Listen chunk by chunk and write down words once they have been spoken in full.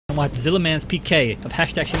Watch Zillaman's PK of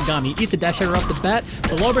hashtag Shinigami. Eats the dash header off the bat.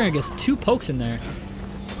 The Lawbringer gets 2 pokes in there.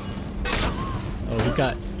 Oh, he's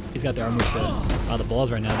got the Armusha out of the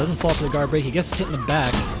balls right now. Doesn't fall for the guard break. He gets hit in the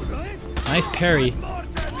back. Nice parry.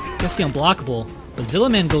 Gets the unblockable. But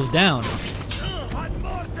Zillaman goes down.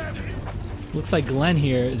 Looks like Glenn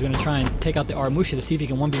here is going to try and take out the Armusha to see if he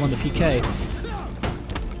can 1v1 the PK.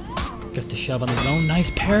 Gets the shove on the zone.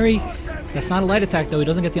 Nice parry. That's not a light attack though. He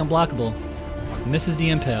doesn't get the unblockable. Misses the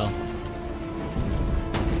impale.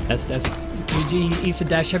 That's GG. He eats the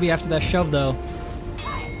dash heavy after that shove though.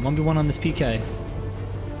 1v1 on this PK.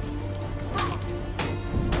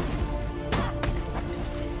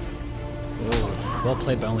 Oh, well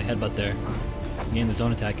played by only headbutt there. Getting the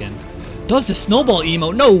zone attack in. Does the snowball emo?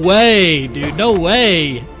 No way, dude. No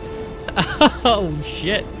way. Oh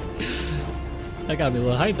shit. That got me a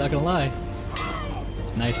little hyped, not gonna lie.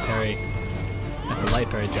 Nice parry. That's a light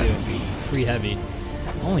parry too. Free heavy.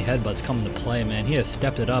 Only headbutts come into play, man. He has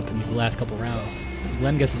stepped it up in these last couple rounds.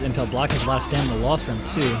 Glenn gets his impale block. Has a lot of stamina lost for him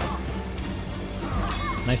too.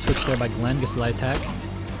 Nice switch there by Glenn. Gets the light attack.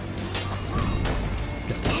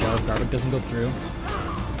 Gets the shove. Garlic doesn't go through.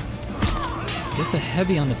 Gets a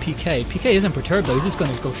heavy on the PK. PK isn't perturbed though. He's just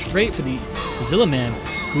going to go straight for the Zillaman,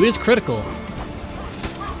 who is critical.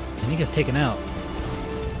 And he gets taken out.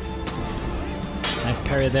 Nice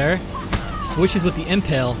parry there. Switches with the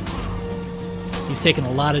impale. He's taking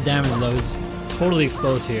a lot of damage though. He's totally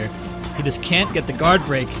exposed here. He just can't get the guard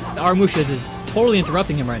break. The Armusha is totally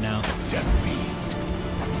interrupting him right now.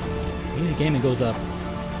 Easy gaming goes up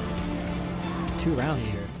 2 rounds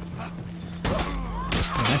here.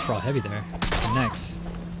 Oh, nice raw heavy there. Next.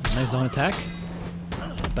 Nice zone attack.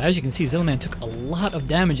 But as you can see, Zillaman took a lot of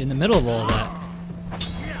damage in the middle of all of that.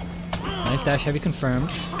 Nice dash heavy confirmed.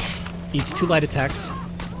 Eats 2 light attacks.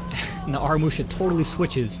 And the Armusha totally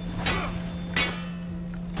switches.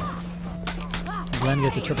 Glenn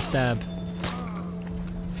gets a triple stab.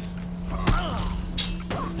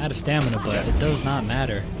 Out of stamina, but it does not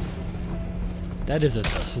matter. That is a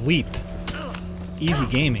sweep. Easy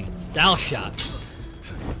gaming. Style shot.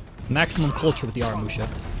 Maximum culture with the Armusha.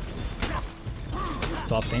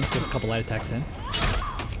 Soft feints, gets a couple light attacks in.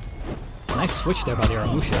 Nice switch there by the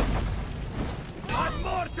Armusha.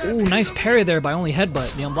 Ooh, nice parry there by only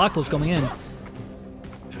headbutt. The unblockable's going in.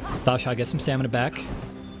 Style shot gets some stamina back.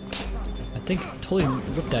 I think totally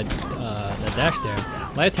ripped that dash there.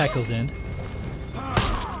 Light attack goes in.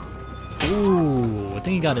 Ooh, I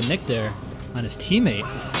think he got a nick there on his teammate.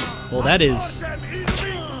 Well, that is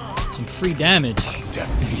some free damage.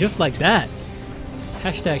 Just like that.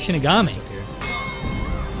 Hashtag Shinigami.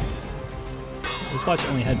 Let's watch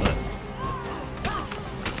only headbutt.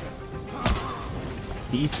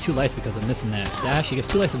 He eats 2 lights because of missing that dash. He gets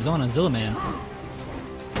 2 lights of zone on Zillaman.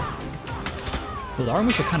 Well, the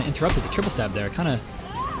Armusha kind of interrupted the triple stab there. Kind of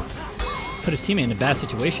put his teammate in a bad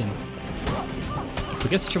situation. He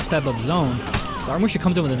gets the triple stab of zone. The Armusha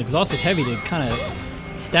comes in with an exhausted heavy to kind of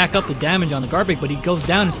stack up the damage on the guard break, but he goes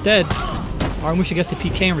down instead. Armusha gets the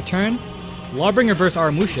PK in return. Lawbringer versus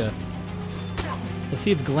Armusha. Let's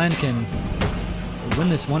see if Glenn can win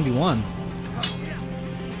this 1v1.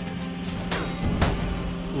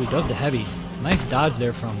 Ooh, he does the heavy. Nice dodge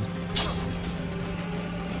there from.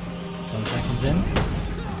 Zone attack comes in.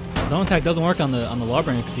 Zone attack doesn't work on the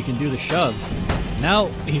Lawbringer because he can do the shove. Now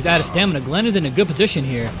he's out of stamina. Glenn is in a good position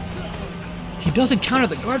here. He doesn't counter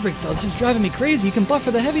the guard break though. This is driving me crazy. You can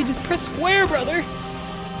buffer the heavy. Just press square, brother.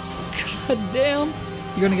 God damn.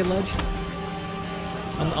 You're gonna get ledged.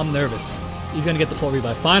 I'm nervous. He's gonna get the full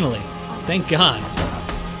revive. Finally. Thank God.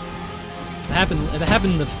 It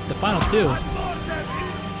happened in the final too.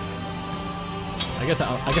 I guess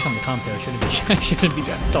I'm the commentator. I shouldn't be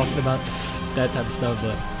talking about that type of stuff,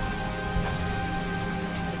 but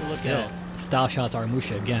still, style shots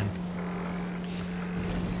Armusha again.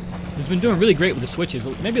 He's been doing really great with the switches.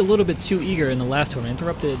 Maybe a little bit too eager in the last tournament.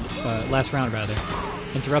 Last round rather.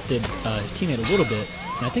 Interrupted his teammate a little bit,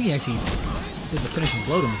 and I think he actually did the finishing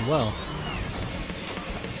blow to him as well.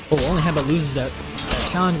 Oh, only headbutt loses that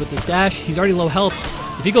challenge with this dash. He's already low health.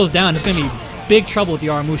 If he goes down, it's going to be big trouble with the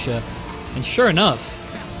Armusha. And sure enough,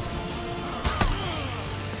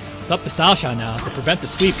 it's up to style shot now to prevent the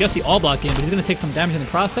sweep. Gets the all block in, but he's going to take some damage in the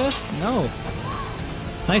process. No.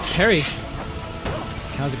 Nice parry.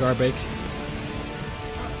 Counts the guard break.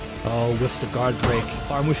 Oh, whiffs the guard break.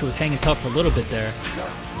 Armusha was hanging tough for a little bit there.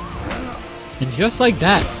 And just like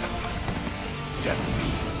that,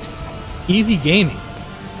 easy gaming.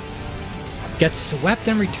 Gets swept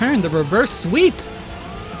and returned. The reverse sweep.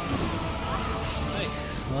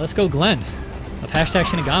 Well, let's go Glenn of hashtag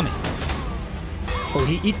Shinigami. Oh,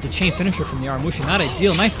 he eats the chain finisher from the Aramusha. Not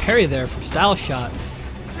ideal. Nice parry there from Style Shot.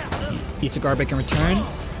 He eats a guard break in return.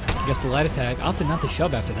 Gets the light attack. Opted not to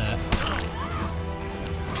shove after that.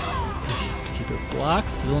 Keeper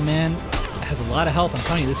blocks. Zillaman has a lot of health. I'm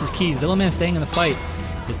telling you, this is key. Zillaman staying in the fight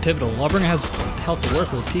is pivotal. Lawbringer has health to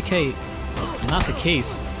work with. PK, not the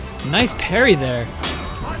case. Nice parry there.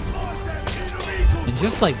 And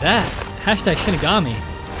just like that, hashtag Shinigami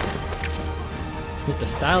with the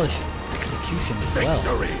stylish execution as well.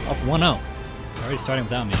 Up 1-0. Already starting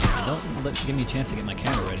without me. Don't give me a chance to get my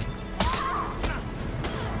camera ready.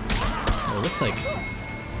 Oh, looks like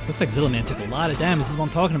Zillaman took a lot of damage. This is what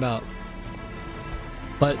I'm talking about.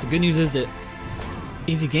 But the good news is that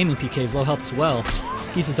Easy Gaming PK is low health as well.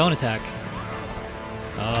 He's his own attack.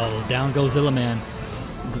 Oh, down goes Zillaman.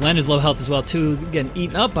 Glenn is low health as well too, getting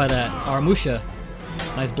eaten up by that Aramusha.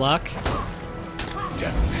 Nice block.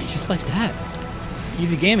 Just like that.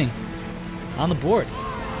 Easy Gaming on the board.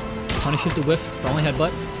 Punishes the whiff for only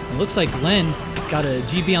headbutt. It looks like Glenn got a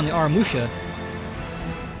GB on the Aramusha.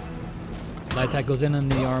 Light attack goes in on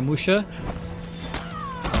the Aramusha.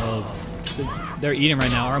 Oh, they're eating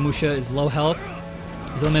right now. Aramusha is low health.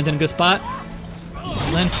 Zillaman's in a good spot.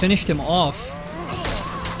 Glenn finished him off.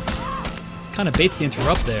 Kind of baits the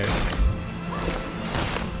interrupt there.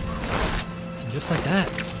 And just like that.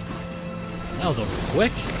 That was over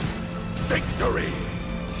quick. Victory!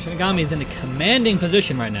 Shinigami is in a commanding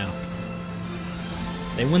position right now.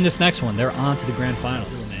 They win this next one, they're on to the grand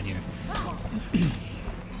finals. Man here.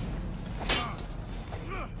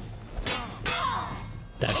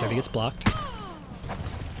 Dash heavy gets blocked.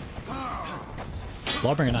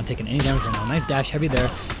 Lawbringer not taking any damage right now. Nice dash heavy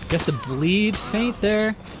there. Gets the bleed feint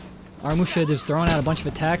there. Aramusha just throwing out a bunch of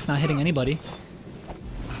attacks, not hitting anybody.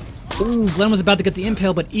 Ooh, Glenn was about to get the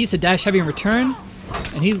impale, but eats a dash heavy in return.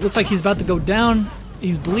 And he looks like he's about to go down.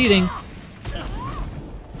 He's bleeding.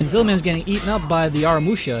 And Zillaman's getting eaten up by the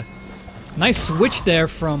Aramusha. Nice switch there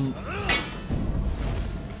from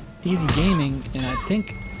Easy Gaming, and I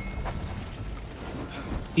think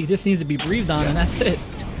he just needs to be breathed on, and that's it.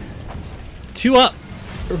 2 up.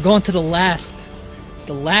 We're going to the last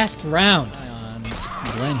round on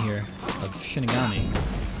Glenn here of Shinigami.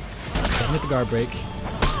 Doesn't get the guard break.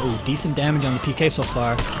 Oh, decent damage on the PK so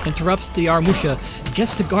far. Interrupts the Aramusha.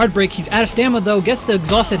 Gets the guard break. He's out of stamina though. Gets the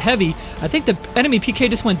exhausted heavy. I think the enemy PK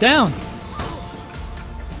just went down.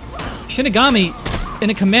 Shinigami in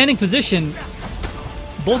a commanding position.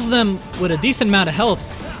 Both of them with a decent amount of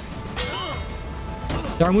health.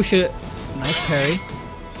 The Aramusha, nice parry.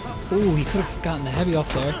 Ooh, he could have gotten the heavy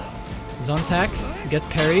off there. Zone attack. Gets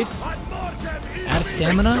parried. Out of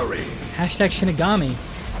stamina. Hashtag Shinigami.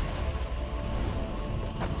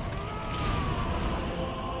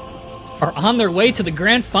 Are on their way to the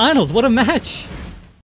grand finals. What a match!